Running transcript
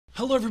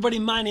Hello everybody,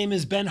 my name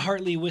is Ben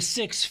Hartley with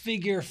Six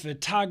Figure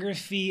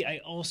Photography. I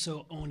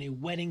also own a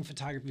wedding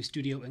photography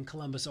studio in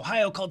Columbus,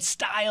 Ohio called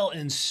Style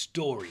and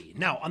Story.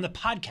 Now, on the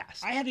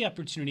podcast, I had the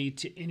opportunity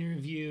to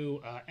interview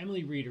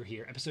Emily Reeder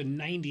here, episode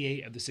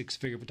 98 of the Six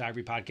Figure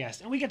Photography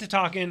Podcast, and we got to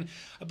talking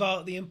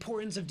about the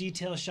importance of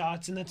detail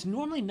shots, and that's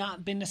normally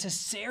not been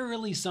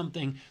necessarily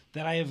something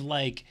that I have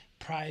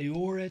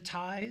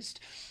prioritized.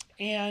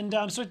 And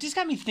so it just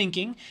got me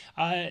thinking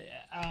of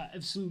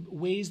some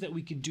ways that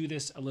we could do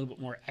this a little bit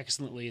more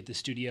excellently at the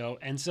studio.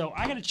 And so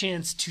I got a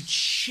chance to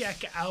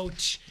check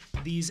out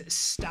these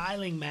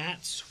styling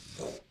mats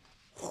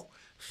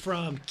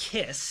from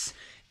Kiss.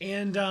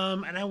 And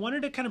I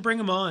wanted to kind of bring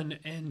them on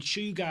and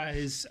show you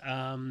guys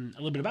a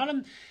little bit about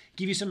them,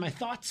 give you some of my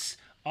thoughts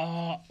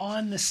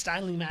on the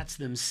styling mats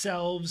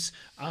themselves.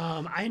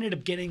 I ended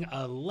up getting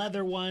a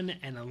leather one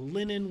and a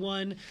linen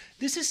one.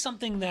 This is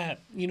something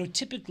that,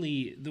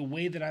 typically the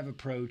way that I've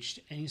approached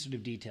any sort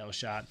of detail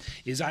shot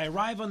is I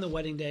arrive on the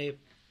wedding day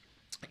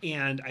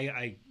and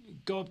I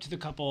go up to the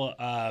couple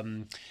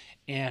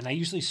and I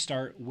usually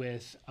start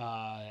with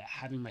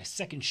having my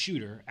second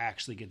shooter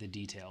actually get the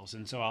details.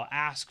 And so I'll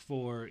ask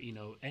for,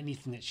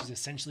 anything that she's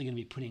essentially going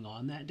to be putting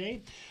on that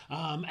day.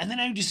 And then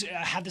I just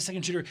have the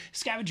second shooter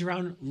scavenge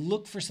around,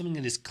 look for something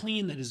that is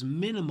clean, that is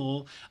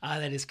minimal,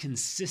 that is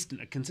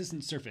consistent, a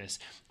consistent surface.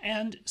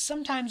 And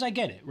sometimes I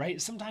get it, right?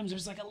 Sometimes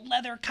there's like a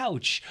leather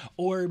couch,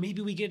 or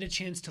maybe we get a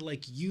chance to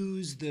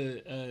use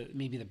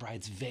maybe the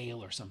bride's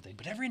veil or something.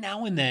 But every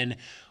now and then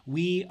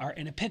we are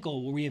in a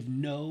pickle where we have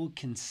no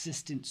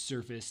consistent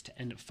surface to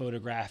end up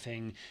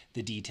photographing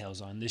the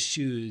details on the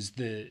shoes,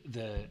 the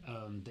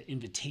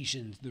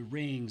invitations, the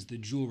rings, the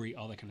jewelry,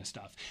 all that kind of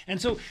stuff.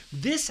 And so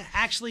this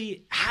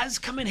actually has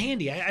come in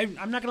handy.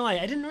 I'm not gonna lie,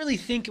 I didn't really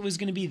think it was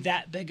gonna be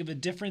that big of a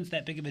difference,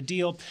 that big of a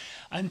deal,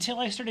 until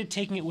I started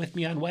taking it with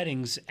me on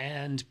weddings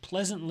and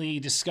pleasantly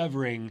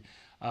discovering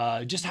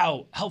just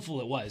how helpful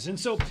it was. And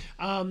so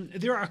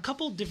there are a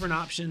couple different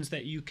options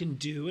that you can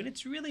do, and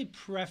it's really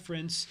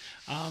preference,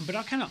 but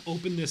I'll kind of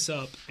open this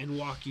up and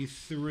walk you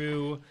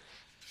through.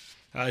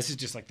 This is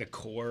just the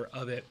core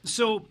of it.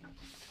 So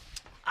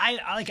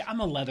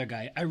I'm a leather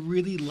guy. I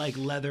really like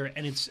leather,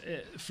 and it's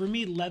for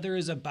me, leather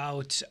is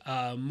about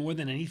more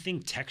than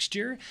anything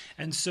texture.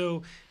 And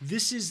so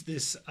this is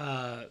this.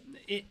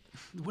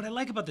 What I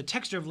like about the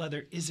texture of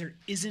leather is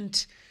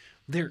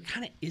there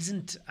kind of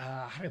isn't,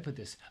 how do I put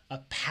this, a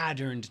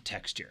patterned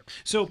texture.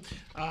 So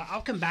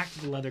I'll come back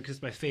to the leather because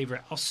it's my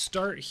favorite. I'll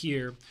start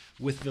here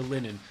with the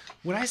linen.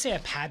 When I say a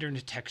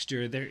patterned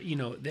texture,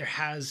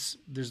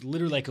 there's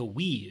literally a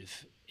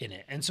weave in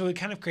it. And so it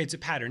kind of creates a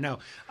pattern. Now,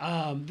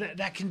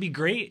 that can be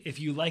great if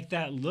you like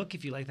that look,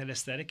 if you like that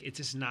aesthetic. It's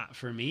just not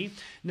for me.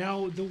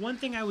 Now, the one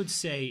thing I would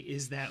say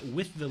is that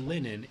with the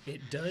linen,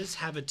 it does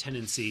have a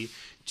tendency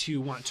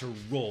to want to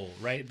roll,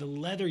 right? The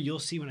leather, you'll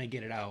see when I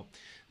get it out,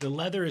 the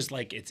leather is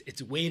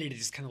it's weighted, it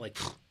just kind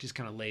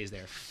of lays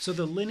there. So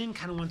the linen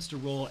kind of wants to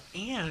roll,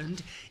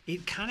 and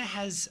it kind of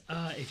has,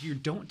 if you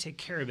don't take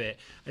care of it,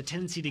 a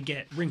tendency to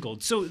get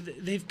wrinkled. So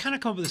they've kind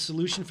of come up with a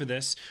solution for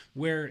this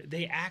where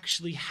they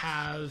actually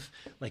have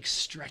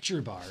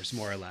stretcher bars,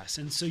 more or less.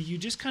 And so you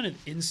just kind of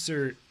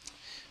insert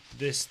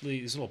these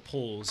little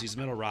poles, these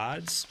metal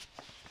rods,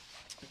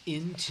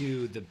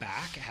 into the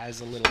back. It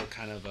has a little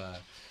kind of a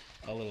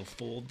little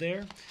fold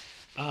there.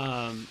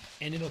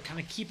 And it'll kind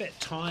of keep it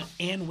taut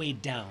and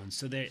weighed down,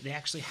 so they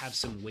actually have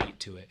some weight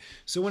to it.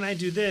 So when I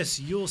do this,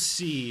 you'll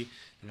see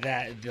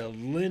that the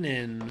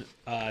linen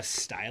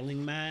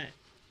styling mat,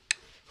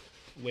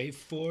 wait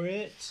for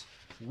it,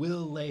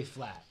 will lay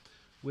flat,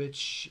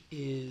 which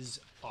is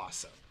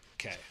awesome.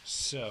 Okay,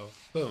 so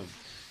boom.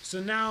 So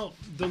now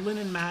the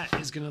linen mat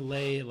is going to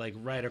lay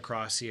right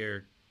across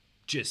here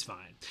just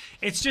fine.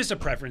 It's just a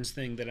preference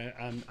thing that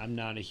I'm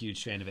not a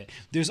huge fan of it.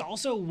 There's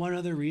also one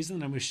other reason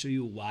that I'm going to show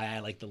you why I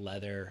like the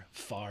leather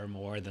far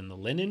more than the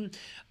linen,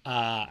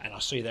 and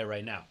I'll show you that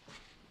right now.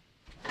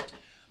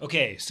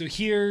 Okay, so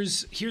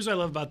here's what I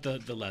love about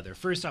the leather.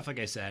 First off, like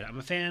I said, I'm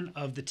a fan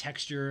of the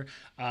texture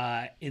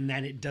in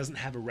that it doesn't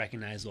have a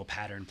recognizable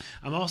pattern.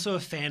 I'm also a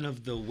fan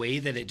of the way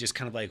that it just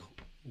kind of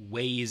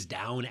weighs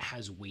down. It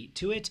has weight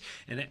to it,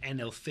 and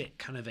it'll fit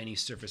kind of any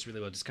surface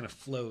really well. It just kind of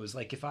flows.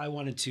 If I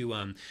wanted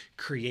to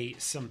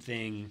create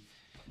something,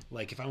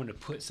 if I wanted to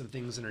put some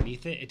things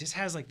underneath it, it just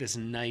has this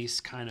nice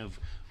kind of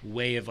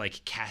way of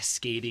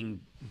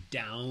cascading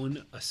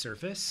down a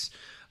surface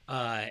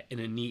in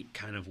a neat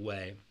kind of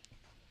way.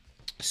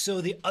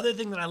 So the other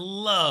thing that I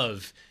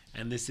love,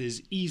 and this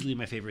is easily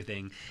my favorite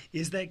thing,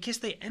 is that Kiss,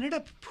 they ended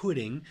up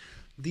putting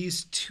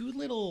these two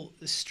little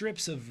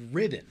strips of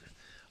ribbon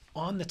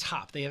on the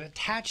top. They have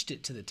attached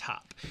it to the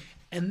top.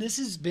 And this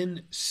has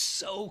been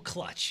so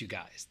clutch, you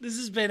guys. This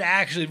has been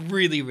actually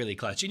really, really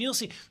clutch. And you'll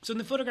see, so in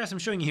the photographs I'm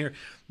showing you here,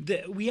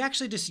 that we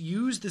actually just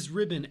use this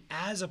ribbon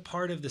as a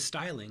part of the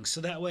styling.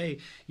 So that way,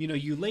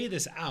 you lay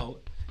this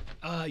out,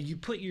 you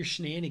put your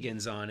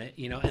shenanigans on it,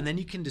 and then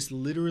you can just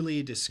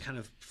literally just kind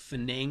of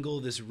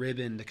finagle this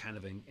ribbon to kind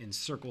of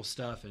encircle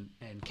stuff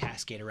and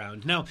cascade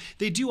around. Now,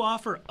 they do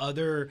offer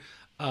other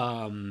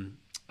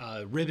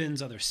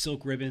ribbons, other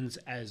silk ribbons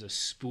as a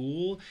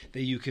spool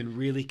that you can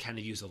really kind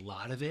of use a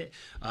lot of it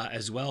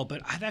as well.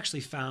 But I've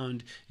actually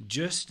found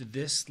just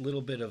this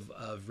little bit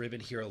of ribbon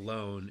here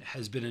alone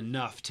has been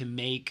enough to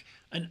make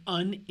an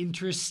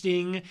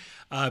uninteresting,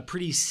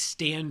 pretty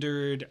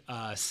standard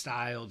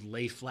styled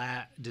lay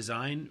flat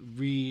design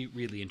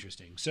really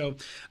interesting. So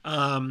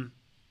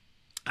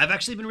I've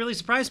actually been really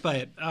surprised by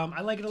it.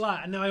 I like it a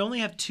lot. Now I only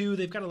have two.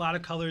 They've got a lot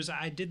of colors.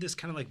 I did this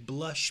kind of like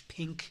blush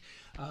pink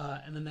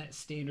and then that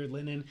standard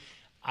linen.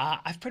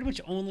 I've pretty much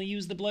only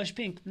used the blush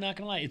pink. Not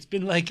gonna lie, it's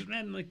been like,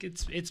 man, like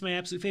it's my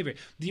absolute favorite.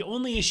 The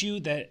only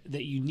issue that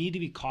you need to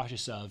be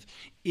cautious of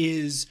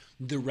is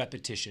the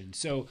repetition.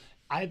 So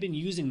I've been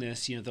using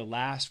this, the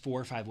last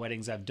 4 or 5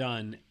 weddings I've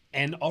done,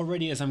 and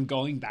already as I'm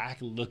going back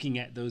looking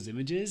at those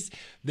images,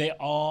 they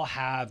all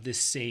have the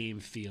same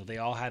feel. They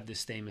all have the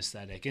same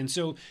aesthetic. And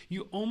so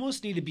you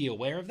almost need to be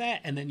aware of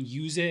that and then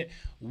use it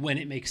when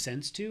it makes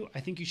sense to. I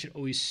think you should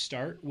always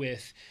start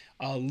with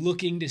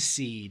looking to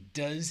see,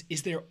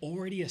 is there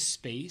already a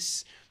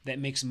space that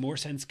makes more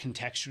sense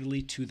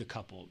contextually to the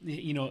couple?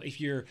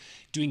 If you're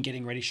doing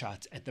getting ready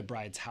shots at the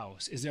bride's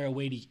house, is there a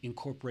way to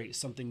incorporate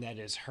something that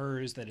is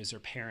hers, that is her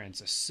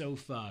parents, a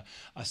sofa,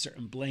 a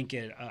certain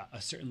blanket,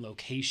 a certain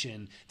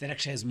location that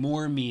actually has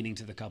more meaning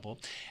to the couple?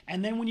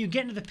 And then when you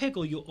get into the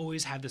pickle, you'll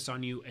always have this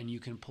on you and you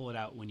can pull it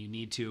out when you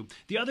need to.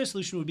 The other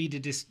solution would be to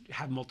just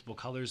have multiple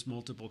colors,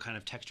 multiple kind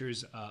of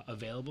textures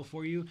available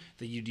for you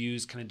that you'd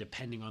use kind of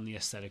depending on the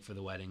aesthetic for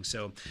the wedding.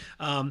 So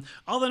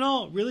all in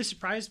all, really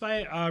surprised by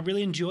it,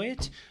 really enjoy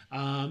it.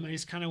 I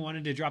just kind of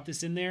wanted to drop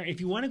this in there. If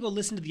you want to go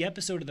listen to the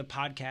episode of the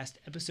podcast,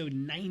 episode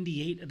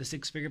 98 of the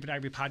Six Figure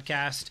Photography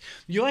Podcast,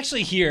 you'll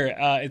actually hear,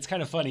 it's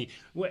kind of funny,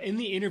 in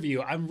the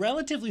interview, I'm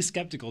relatively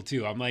skeptical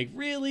too. I'm like,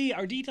 really?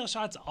 Are detail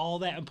shots all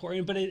that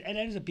important? But it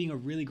ends up being a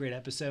really great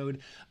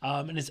episode,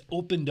 and it's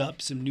opened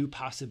up some new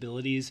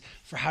possibilities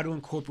for how to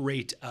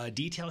incorporate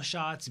detail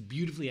shots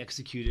beautifully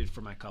executed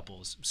for my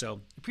couples.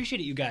 So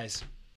appreciate it, you guys.